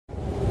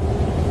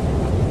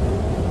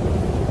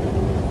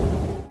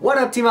What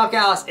up, Team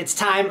Buckhouse? It's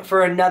time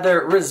for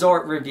another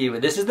resort review.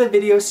 This is the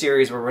video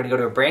series where we're gonna go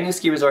to a brand new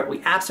ski resort.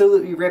 We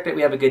absolutely rip it.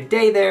 We have a good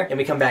day there, and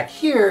we come back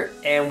here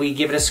and we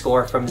give it a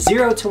score from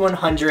 0 to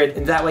 100.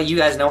 And that way you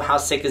guys know how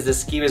sick is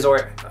this ski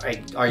resort.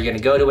 Are you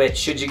gonna go to it?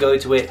 Should you go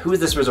to it? Who is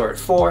this resort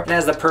for? And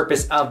that's the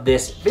purpose of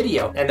this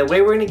video. And the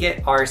way we're gonna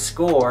get our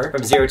score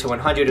from 0 to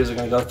 100 is we're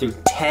gonna go through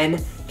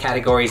 10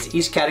 categories,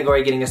 each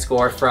category getting a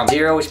score from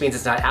 0, which means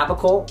it's not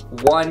applicable,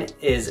 1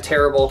 is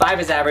terrible, 5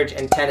 is average,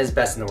 and 10 is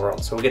best in the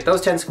world. So we'll get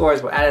those 10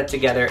 scores, we'll add it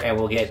together, and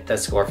we'll get the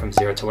score from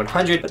 0 to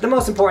 100. But the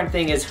most important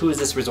thing is, who is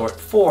this resort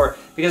for?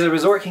 Because a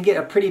resort can get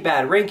a pretty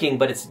bad ranking,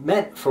 but it's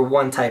meant for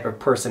one type of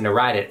person to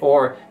ride it,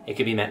 or it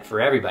could be meant for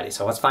everybody.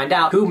 So let's find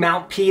out who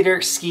Mount Peter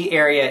ski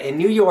area in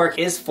New York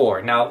is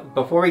for. Now,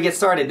 before we get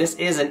started, this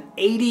is an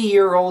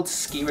 80-year-old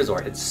ski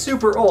resort. It's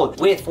super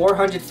old, with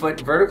 400-foot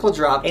vertical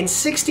drop and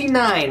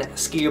 69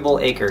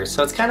 skiable acres.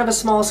 So it's kind of a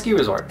small ski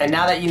resort. And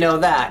now that you know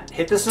that,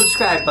 hit the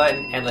subscribe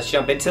button and let's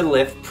jump into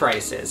lift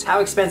prices.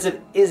 How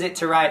expensive is it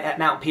to ride at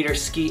Mount Peter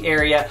ski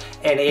area?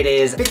 And it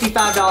is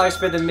 $55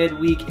 for the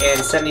midweek and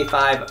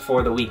 $75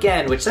 for the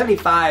weekend, which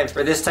 $75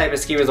 for this type of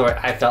ski resort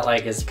I felt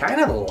like is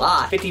kind of a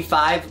lot.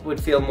 $55 would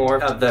feel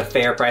more of the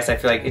fair price, I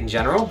feel like, in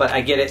general, but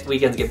I get it,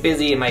 weekends get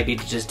busy, it might be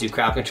to just do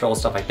crowd control,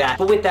 stuff like that.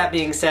 But with that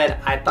being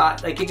said, I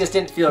thought like it just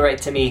didn't feel right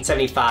to me,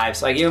 75,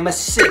 so I gave them a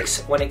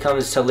 6 when it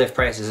comes to lift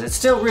prices. It's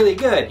still really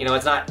good. You know,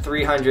 it's not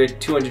 $300,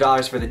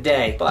 $200 for the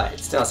day, but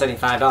it's still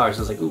 $75. I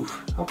was like,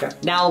 oof, okay.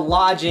 Now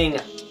lodging,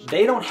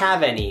 they don't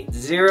have any.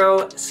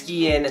 0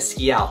 ski in,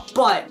 ski out.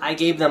 But I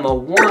gave them a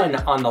 1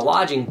 on the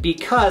lodging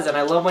because, and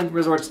I love when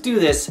resorts do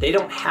this, they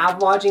don't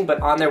have lodging, but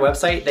on their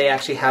website, they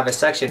actually have a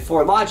section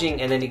for lodging,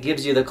 and then it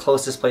gives you the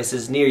closest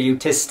places near you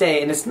to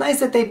stay. And it's nice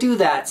that they do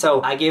that.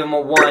 So I gave them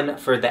a 1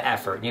 for the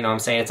effort. You know what I'm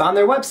saying? It's on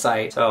their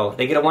website. So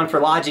they get a 1 for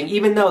lodging,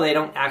 even though they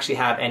don't actually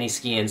have any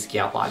ski in, ski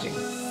out lodging.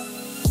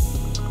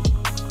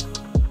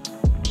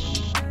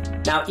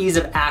 Now, ease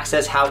of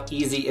access, how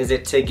easy is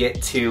it to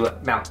get to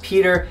Mount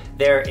Peter?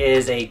 There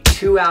is a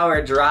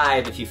 2-hour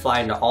drive if you fly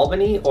into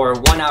Albany, or a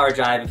 1-hour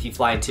drive if you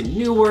fly into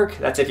Newark.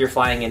 That's if you're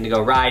flying in to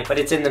go ride, but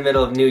it's in the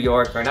middle of New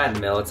York, or not in the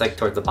middle, it's like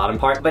towards the bottom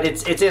part, but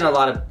it's in a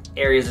lot of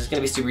areas. It's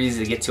gonna be super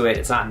easy to get to it.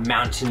 It's not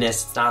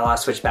mountainous, it's not a lot of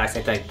switchbacks,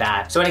 anything like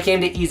that. So when it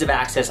came to ease of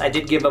access, I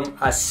did give them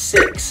a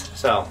 6,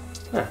 so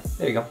there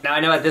you go. Now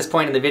I know at this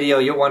point in the video,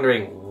 you're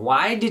wondering,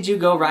 why did you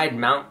go ride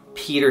Mount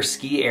Peter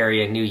ski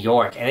area in New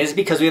York? And it's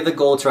because we have the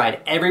goal to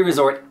ride every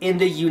resort in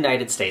the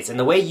United States. And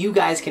the way you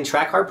guys can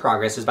track our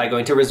progress is by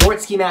going to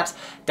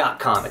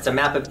resortskimaps.com. It's a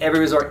map of every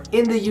resort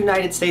in the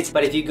United States,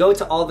 but if you go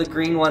to all the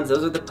green ones,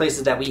 those are the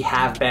places that we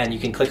have been. You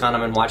can click on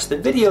them and watch the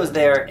videos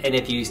there, and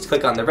if you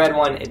click on the red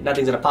one,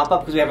 nothing's gonna pop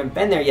up because we haven't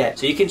been there yet.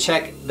 So you can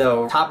check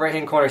the top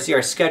right-hand corner, see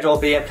our schedule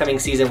for the upcoming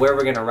season, where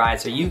we're gonna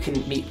ride, so you can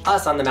meet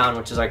us on the mountain,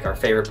 which is like our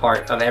favorite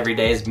part of every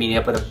day, is meeting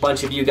up with a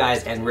bunch of you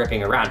guys and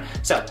ripping around.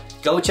 So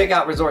go check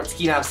out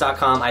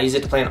resortskimaps.com. I use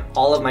it to plan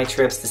all of my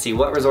trips to see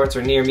what resorts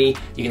are near me.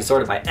 You can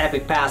sort it by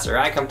Epic Pass or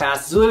Icon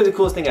Pass. It's literally the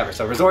coolest thing ever.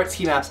 So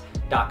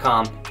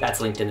resortskimaps.com,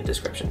 that's linked in the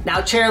description. Now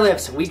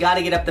chairlifts, we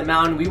gotta get up the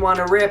mountain, we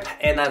wanna rip,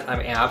 and that, I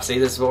mean, obviously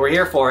this is what we're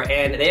here for.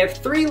 And they have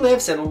 3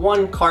 lifts and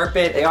 1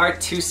 carpet. They are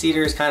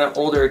 2-seaters, kind of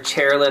older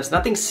chairlifts.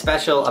 Nothing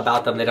special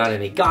about them. They don't have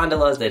any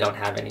gondolas, they don't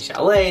have any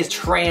chalets,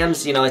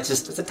 trams, you know,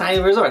 it's a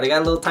tiny resort. They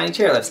got little tiny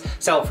chairlifts.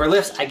 So for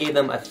lifts, I gave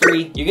them a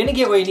 3. You're gonna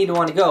get where you need to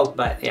want to go,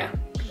 but yeah.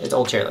 It's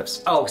old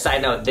chairlifts. Oh,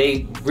 side note,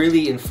 they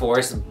really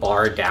enforce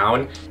bar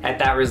down at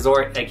that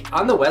resort. Like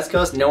on the West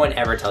Coast, no one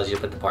ever tells you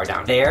to put the bar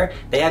down. There,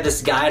 they have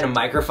this guy on a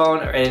microphone,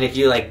 and if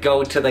you like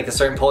go to like a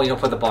certain pole, you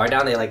don't put the bar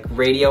down, they like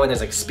radio and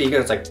there's like speaker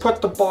that's like,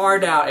 put the bar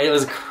down. It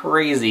was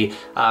crazy.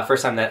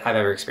 First time that I've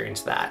ever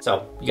experienced that.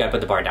 So you gotta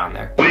put the bar down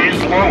there.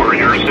 Please lower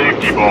your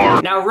safety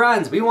bar. Now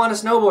runs, we want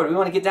to snowboard, we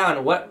want to get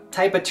down. What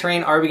type of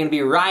terrain are we gonna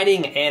be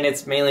riding? And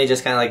it's mainly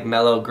just kind of like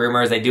mellow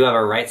groomers. They do have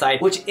a right side,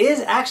 which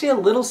is actually a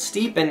little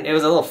steep, and it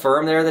was a little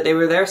firm there the day we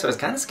were there, so it's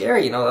kind of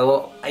scary, you know, a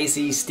little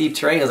icy, steep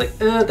terrain. I was like,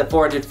 the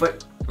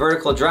 400-foot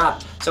vertical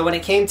drop. So when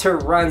it came to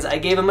runs, I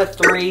gave them a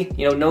 3.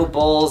 You know, no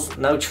bulls,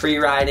 no tree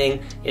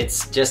riding.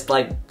 It's just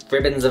like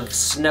ribbons of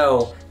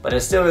snow, but it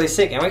was still really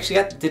sick. And we actually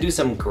got to do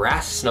some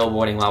grass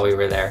snowboarding while we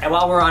were there. And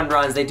while we're on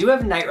runs, they do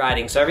have night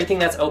riding, so everything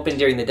that's open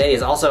during the day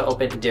is also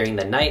open during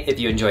the night if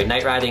you enjoy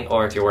night riding,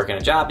 or if you're working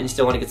a job and you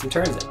still want to get some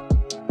turns in.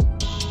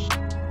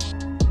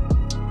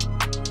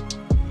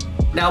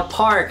 Now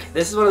park,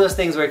 this is one of those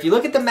things where if you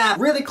look at the map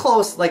really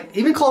close, like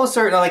even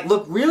closer, like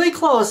look really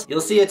close,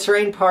 you'll see a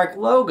terrain park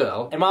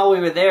logo. And while we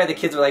were there, the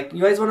kids were like,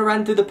 you guys want to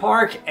run through the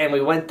park? And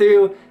we went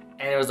through,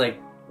 and it was like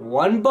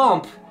 1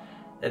 bump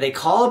that they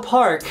call a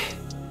park.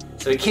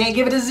 So we can't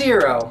give it a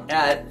 0.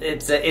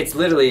 It's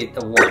literally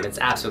a 1. It's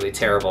absolutely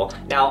terrible.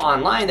 Now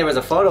online there was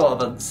a photo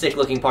of a sick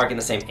looking park in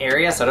the same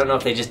area, so I don't know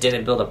if they just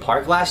didn't build a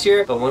park last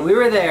year, but when we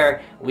were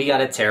there, we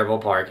got a terrible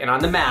park. And on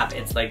the map,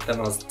 it's like the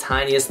most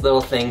tiniest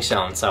little thing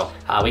shown. So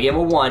we gave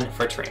them a 1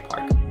 for terrain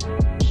park.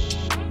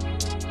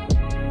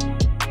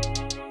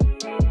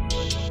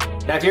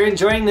 Now, if you're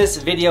enjoying this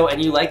video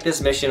and you like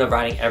this mission of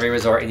riding every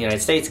resort in the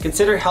United States,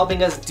 consider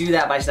helping us do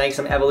that by snagging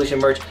some Evolution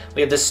merch.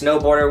 We have the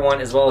snowboarder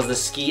one as well as the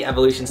ski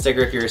Evolution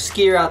sticker if you're a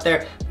skier out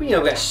there. You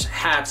know, we got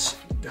hats,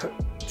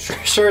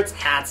 shirts,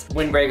 hats,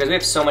 windbreakers. We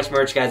have so much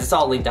merch, guys. It's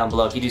all linked down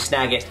below. If you do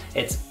snag it,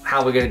 it's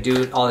how we're gonna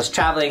do all this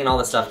traveling and all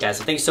this stuff, guys.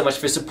 So thank you so much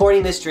for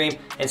supporting this stream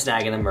and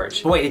snagging the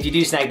merch. But wait, if you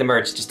do snag the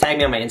merch, just tag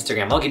me on my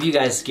Instagram. I'll give you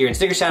guys gear and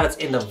sticker shoutouts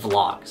in the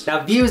vlogs.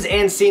 Now, views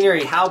and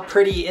scenery. How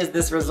pretty is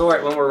this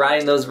resort when we're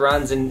riding those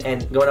runs and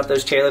going up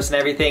those chairlifts and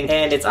everything?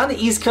 And it's on the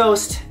East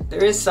Coast.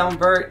 There is some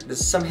vert,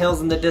 there's some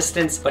hills in the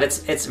distance, but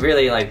it's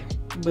really like,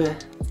 bleh,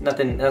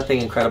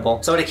 nothing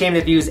incredible. So when it came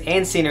to views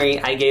and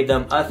scenery, I gave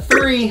them a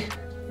 3.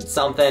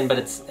 Something, but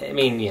it's, I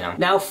mean, you know.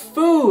 Now,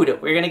 food.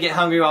 We're gonna get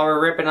hungry while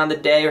we're ripping on the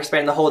day or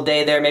spending the whole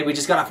day there. Maybe we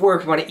just got off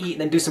work, we wanna eat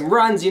and then do some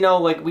runs, you know,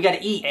 like we gotta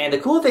eat. And the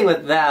cool thing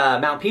with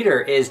Mount Peter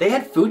is they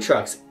had food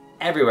trucks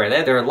everywhere. They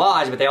had their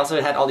lodge, but they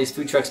also had all these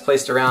food trucks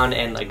placed around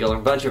and like a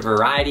bunch of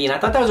variety. And I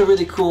thought that was a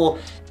really cool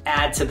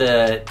add to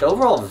the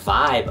overall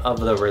vibe of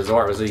the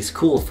resort, was these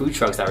cool food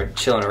trucks that were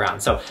chilling around.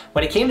 So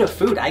when it came to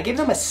food, I gave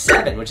them a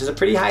 7, which is a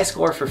pretty high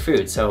score for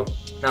food. So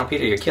Mount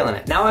Peter, you're killing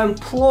it. Now,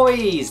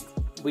 employees.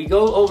 We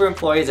go over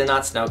employees and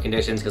not snow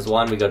conditions because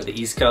one, we go to the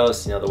East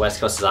Coast, you know, the West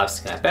Coast is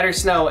obviously gonna have better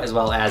snow, as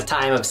well as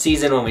time of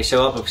season when we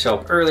show up. If we show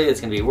up early, it's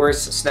gonna be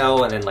worse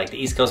snow. And then like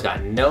the East Coast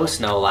got no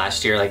snow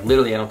last year. Like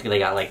literally, I don't think they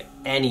got like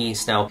any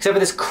snow, except for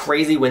this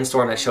crazy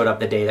windstorm that showed up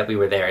the day that we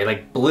were there. It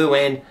like blew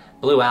in,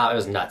 blew out, it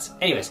was nuts.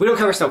 Anyways, we don't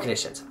cover snow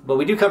conditions, but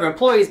we do cover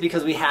employees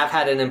because we have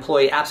had an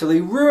employee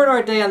absolutely ruin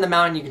our day on the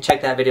mountain. You can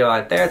check that video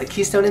out there, the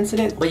Keystone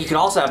incident. But you can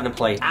also have an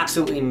employee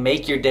absolutely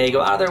make your day,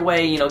 go out of their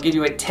way, you know, give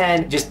you a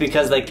 10 just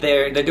because like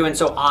they're doing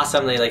so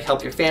awesome. They like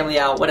help your family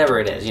out, whatever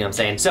it is, you know what I'm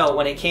saying? So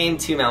when it came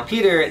to Mount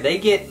Peter, they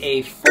get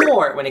a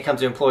 4 when it comes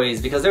to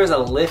employees because there was a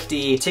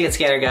lifty ticket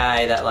scanner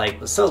guy that like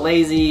was so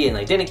lazy and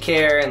like didn't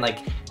care and like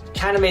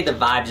kind of made the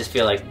vibe just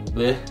feel like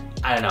bleh.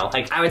 I don't know,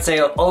 like I would say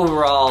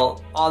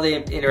overall, all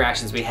the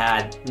interactions we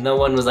had, no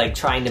one was like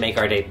trying to make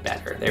our day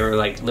better. They were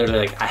like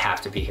literally like, I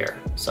have to be here.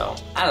 So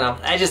I don't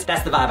know,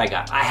 that's the vibe I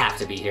got. I have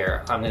to be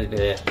here. I'm gonna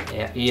be,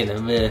 yeah, you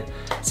know,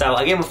 so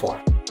I gave him a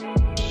 4.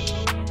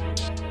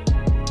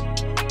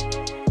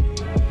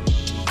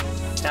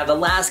 Now the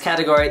last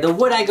category, the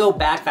would I go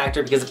back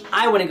factor, because if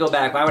I wouldn't go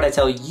back, why would I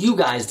tell you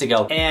guys to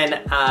go?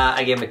 And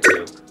I gave him a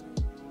 2.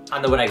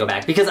 On the would I go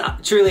back, because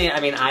truly, I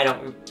mean, I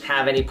don't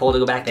have any pull to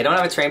go back. They don't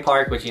have a train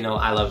park, which, you know,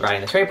 I love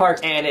riding the train park,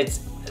 and it's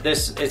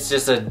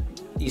just a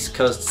East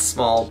Coast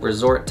small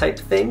resort type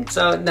thing.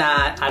 So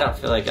nah, I don't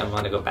feel like I'm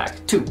gonna go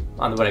back. 2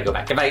 on the would I go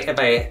back. If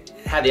I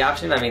had the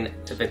option, I mean,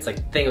 if it's like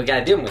a thing we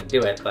gotta do, I'm gonna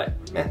do it, but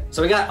yeah.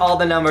 So we got all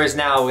the numbers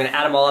now. We're gonna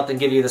add them all up and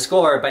give you the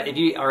score, but if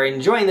you are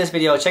enjoying this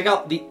video, check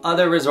out the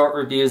other resort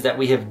reviews that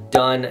we have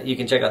done. You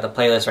can check out the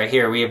playlist right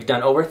here. We have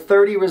done over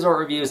 30 resort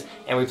reviews,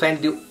 and we plan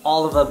to do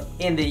all of them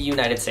in the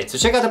United States. So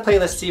check out the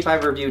playlist, see if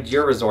I've reviewed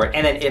your resort,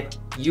 and then if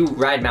you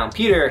ride Mount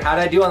Peter, how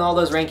did I do on all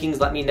those rankings?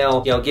 Let me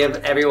know. You know, give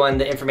everyone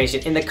the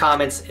information in the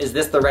comments. Is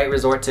this the right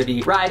resort to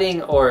be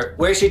riding, or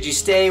where should you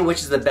stay? Which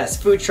is the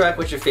best food truck?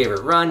 What's your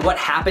favorite run? What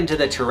happened to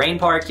the terrain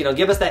park? You know,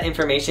 give us that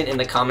information in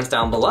the comments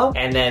down below,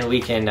 and then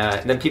we can,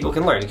 then people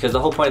can learn, because the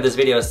whole point of this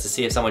video is to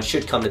see if someone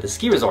should come to the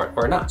ski resort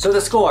or not. So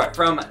the score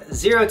from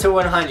 0 to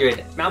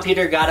 100, Mount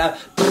Peter got a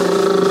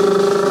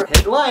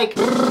hit like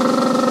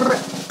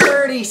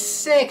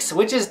 36,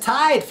 which is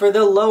tied for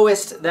the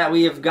lowest that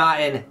we have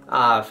gotten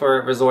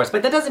for resorts.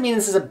 But that doesn't mean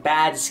this is a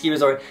bad ski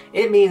resort.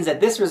 It means that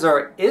this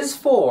resort is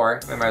for,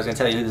 remember I was gonna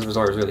tell you who this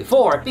resort is really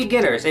for,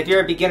 beginners. If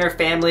you're a beginner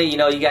family, you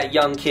know, you got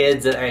young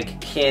kids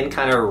that can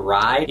kind of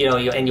ride, you know,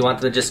 and you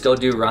want them to just go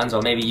do runs,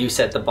 or maybe you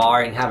set the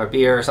bar and have a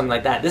beer or something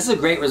like that. This is a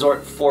great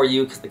resort for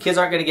you because the kids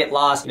aren't gonna get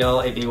lost. You know,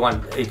 if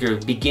you're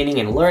beginning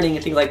and learning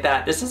and things like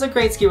that, this is a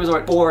great ski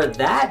resort for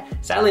that.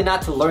 Sadly,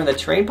 not to learn the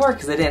terrain park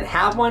because they didn't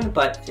have one,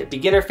 but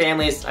beginner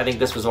families, I think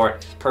this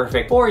resort is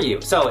perfect for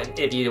you. So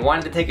if you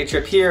wanted to take a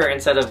trip here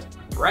instead of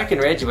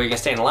Breckenridge, where you're gonna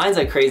stay in lines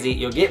like crazy,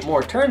 you'll get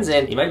more turns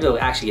in. You might be able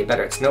to actually get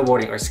better at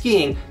snowboarding or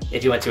skiing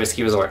if you went to a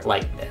ski resort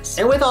like this.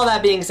 And with all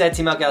that being said,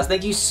 Team Buckhouse,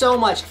 thank you so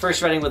much for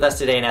shredding with us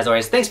today. And as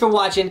always, thanks for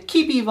watching.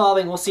 Keep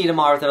evolving. We'll see you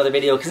tomorrow with another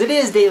video because it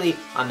is daily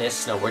on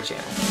this Snowboard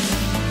channel.